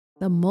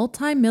The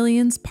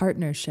multi-millions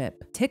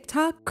partnership,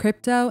 TikTok,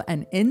 crypto,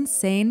 and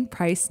insane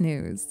price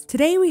news.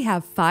 Today we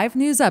have 5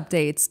 news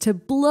updates to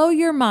blow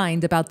your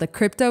mind about the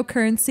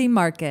cryptocurrency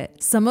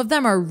market. Some of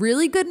them are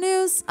really good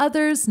news,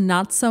 others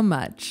not so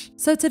much.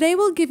 So today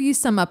we'll give you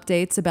some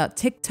updates about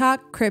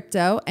TikTok,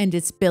 crypto, and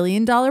its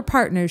billion-dollar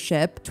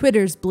partnership,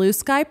 Twitter's Blue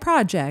Sky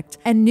project,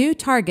 and new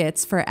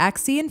targets for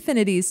Axie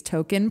Infinity's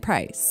token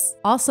price.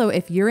 Also,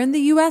 if you're in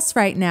the US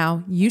right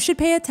now, you should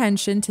pay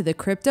attention to the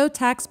crypto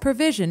tax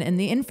provision in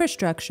the infrastructure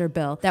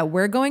bill that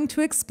we're going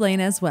to explain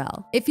as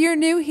well. If you're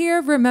new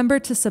here, remember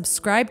to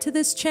subscribe to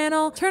this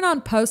channel, turn on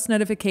post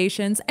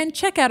notifications, and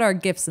check out our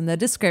gifts in the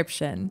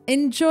description.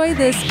 Enjoy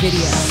this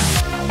video.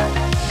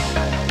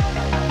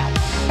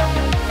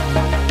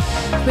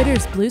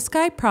 Twitter's Blue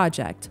Sky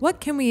project. What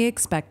can we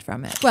expect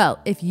from it? Well,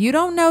 if you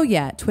don't know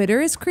yet,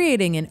 Twitter is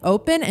creating an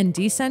open and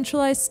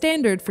decentralized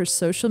standard for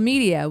social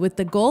media with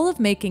the goal of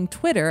making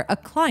Twitter a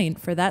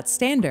client for that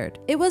standard.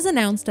 It was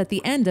announced at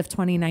the end of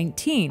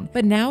 2019,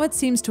 but now it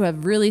seems to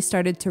have really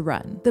started to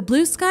run. The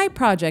Blue Sky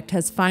project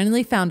has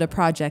finally found a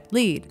project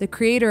lead, the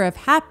creator of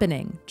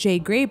Happening, Jay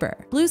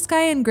Graber. Blue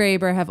Sky and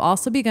Graber have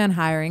also begun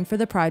hiring for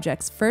the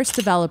project's first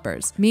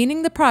developers,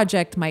 meaning the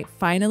project might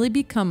finally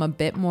become a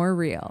bit more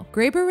real.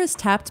 Graber was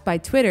tapped by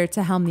Twitter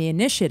to helm the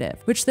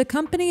initiative, which the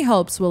company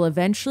hopes will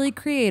eventually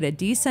create a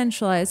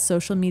decentralized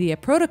social media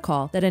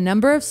protocol that a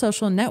number of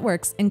social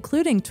networks,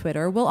 including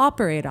Twitter, will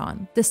operate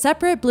on. The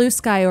separate Blue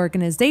Sky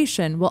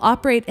organization will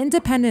operate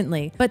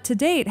independently, but to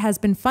date has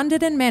been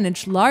funded and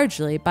managed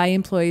largely by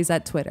employees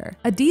at Twitter.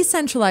 A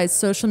decentralized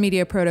social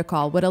media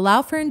protocol would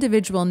allow for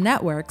individual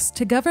networks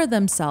to govern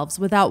themselves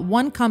without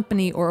one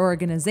company or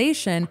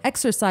organization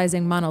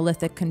exercising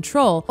monolithic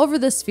control over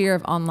the sphere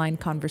of online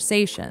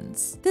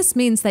conversations. This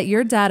means that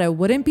your data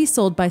wouldn't be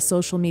sold by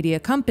social media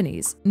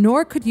companies,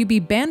 nor could you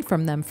be banned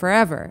from them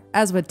forever,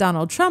 as with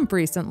Donald Trump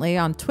recently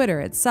on Twitter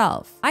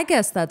itself. I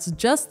guess that's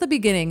just the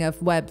beginning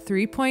of Web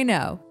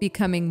 3.0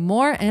 becoming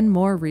more and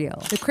more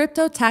real. The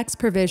crypto tax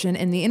provision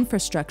in the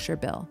infrastructure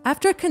bill.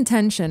 After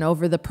contention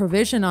over the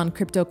provision on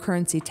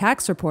cryptocurrency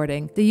tax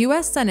reporting, the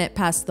US Senate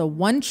passed the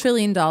 $1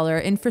 trillion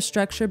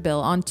infrastructure bill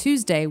on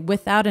Tuesday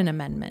without an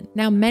amendment.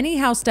 Now, many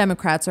House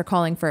Democrats are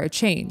calling for a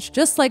change,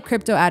 just like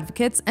crypto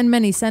advocates and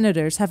many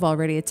senators have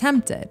already attempted.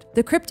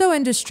 The crypto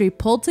industry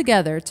pulled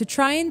together to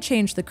try and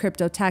change the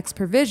crypto tax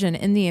provision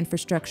in the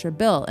infrastructure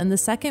bill in the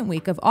second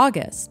week of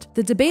August.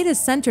 The debate is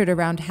centered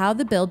around how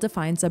the bill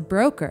defines a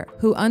broker,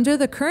 who under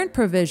the current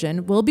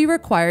provision will be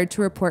required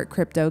to report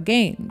crypto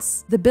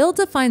gains. The bill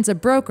defines a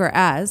broker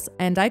as,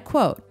 and I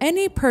quote,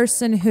 "any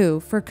person who,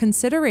 for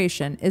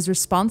consideration, is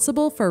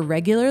responsible for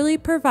regularly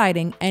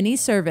providing any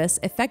service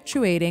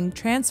effectuating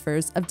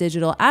transfers of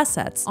digital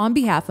assets on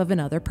behalf of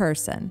another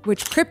person,"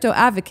 which crypto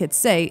advocates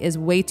say is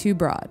way too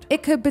broad.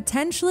 It could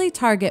potentially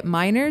target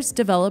miners,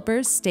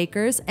 developers,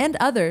 stakers, and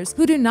others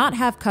who do not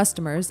have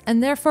customers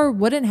and therefore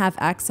wouldn't have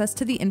access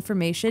to the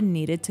information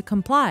needed to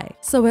comply.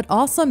 So it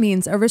also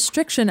means a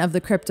restriction of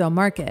the crypto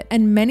market,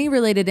 and many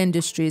related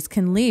industries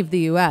can leave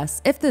the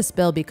US if this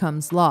bill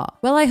becomes law.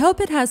 Well, I hope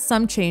it has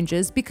some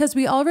changes because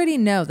we already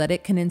know that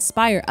it can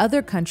inspire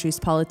other countries'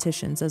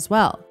 politicians as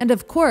well. And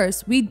of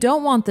course, we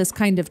don't want this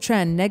kind of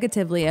trend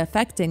negatively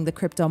affecting the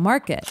crypto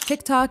market.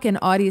 TikTok and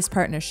Audius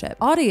partnership.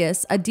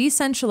 Audius, a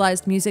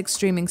decentralized music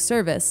streaming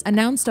service,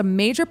 announced a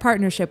major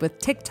partnership with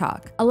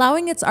TikTok,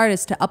 allowing its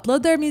artists to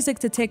upload their music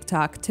to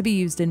TikTok to be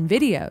used in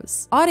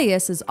videos.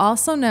 Audius is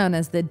also known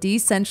as the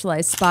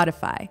decentralized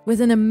Spotify.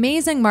 With an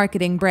amazing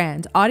marketing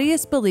brand,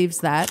 Audius believes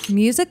that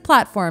music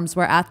platforms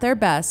were at their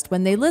best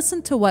when they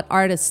listened to what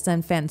artists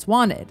and fans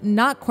wanted,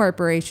 not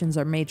corporations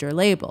or major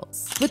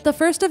labels. With the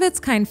first of its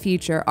kind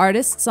feature,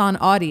 artists on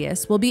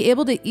Audius will be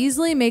able to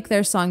easily make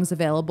their songs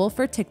available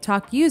for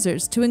TikTok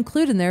users to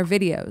include in their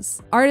videos.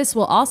 Artists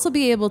will also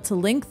be able to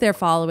link their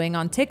following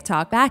on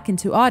TikTok back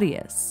into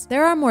Audius.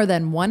 There are more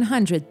than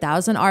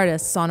 100,000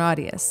 artists on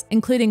Audius,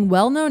 including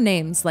well-known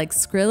names like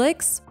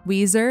Skrillex,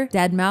 Weezer,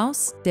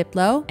 Deadmau5,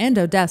 Diplo, and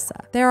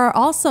Odessa. There are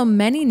also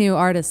many new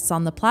artists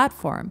on the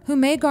platform who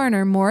may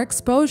garner more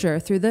exposure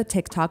through the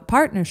TikTok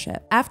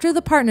partnership. After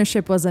the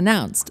partnership was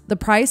announced, the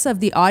price of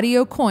the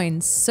audio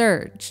coins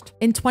surged.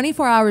 In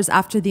 24 hours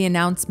after the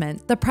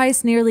announcement, the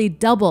price nearly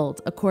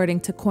doubled according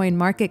to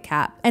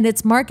CoinMarketCap, and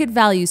its market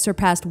value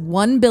surpassed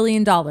 $1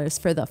 billion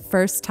for the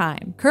first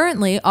time.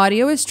 Currently,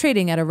 audio is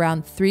trading at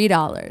around $3.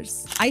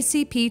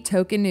 ICP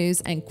token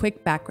news and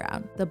quick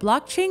background. The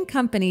blockchain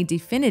company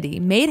Definity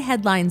made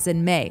headlines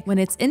in May when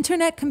its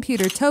Internet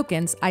Computer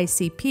Tokens,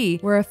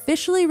 ICP, were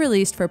officially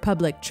released for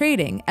public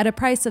trading at a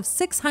price of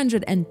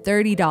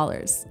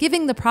 $630,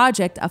 giving the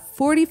project a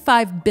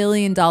 $45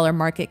 billion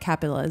market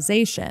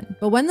capitalization.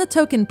 But when the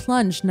token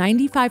plunged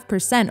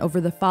 95% over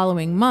the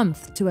following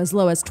month to as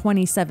low as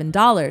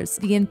 $27,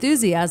 the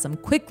enthusiasm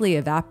quickly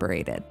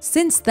evaporated.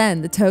 Since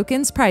then, the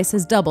token's price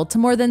has doubled to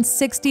more than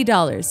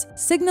 $60,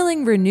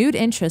 signaling renewed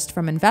interest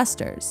from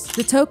investors.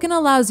 The token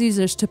allows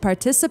users to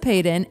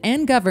participate in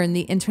and govern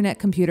the Internet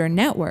Computer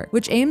Network,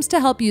 which aims to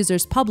help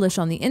users publish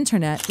on the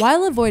internet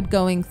while avoid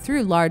going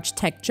through large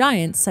tech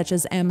giants such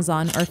as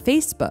Amazon or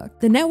Facebook.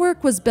 The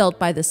network was built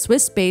by the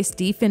Swiss-based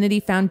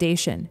DFinity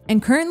Foundation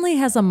and currently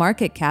has a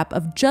market cap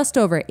of just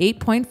over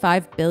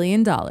 $8.5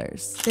 billion.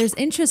 There's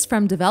interest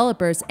from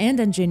developers and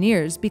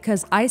engineers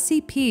because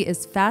ICP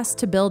is fast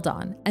to build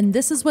on, and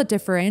this is what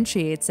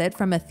differentiates it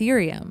from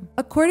Ethereum.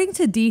 According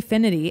to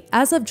DFinity,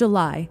 as of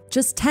July,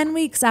 just 10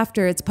 weeks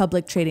after its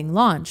public trading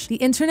launch, the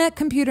Internet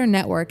Computer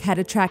Network had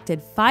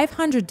attracted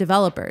 500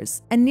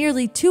 developers and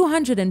nearly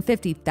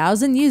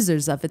 250,000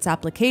 users of its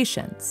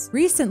applications.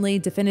 Recently,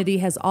 DFinity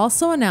has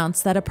also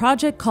announced that a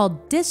project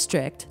called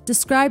District,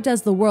 described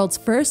as the world's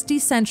first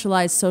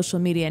decentralized social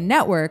media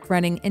network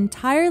running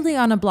entirely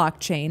on a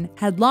blockchain,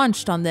 had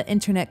launched on the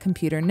Internet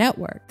Computer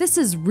Network. This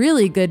is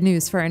really good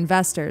news for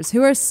investors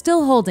who are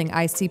still holding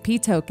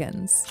ICP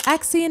tokens.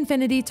 Axie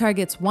Infinity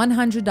targets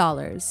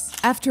 $100.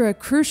 After a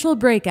crucial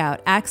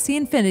breakout, Axie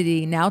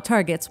Infinity now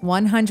targets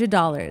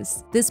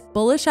 $100. This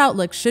bullish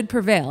outlook should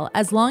prevail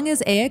as long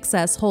as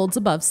AXS holds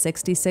above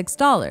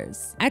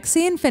 $66.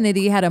 Axie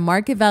Infinity had a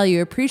market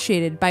value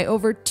appreciated by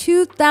over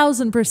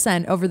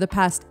 2,000% over the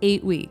past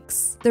 8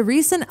 weeks. The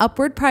recent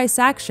upward price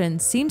action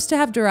seems to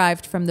have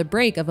derived from the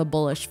break of a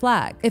bullish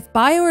flag. If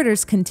buy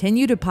orders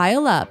continue to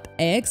pile up,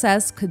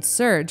 AXS could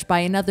surge by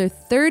another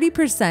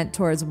 30%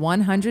 towards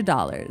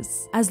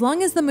 $100. As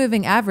long as the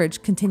moving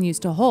average continues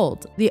to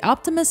hold, the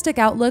optimistic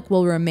outlook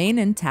will remain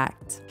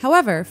intact.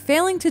 However,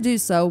 failing to do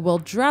so will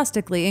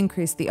drastically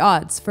increase the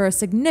odds for a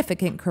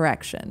significant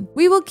correction.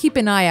 We will keep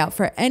an eye out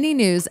for any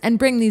news and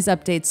bring these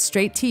updates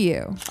straight to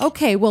you.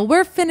 Okay, well,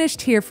 we're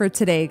finished here for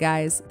today,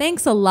 guys.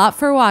 Thanks a lot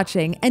for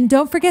watching, and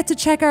don't forget to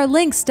check our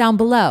links down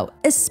below,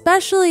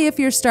 especially if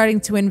you're starting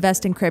to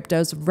invest in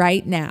cryptos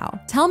right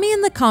now. Tell me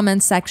in the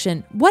comments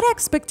section what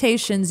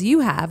expectations you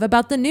have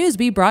about the news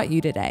we brought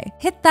you today.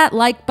 Hit that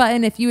like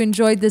button if you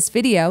enjoyed this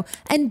video,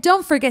 and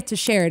don't forget to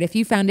share it if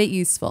you found it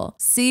useful.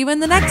 See you in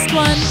the next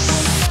one!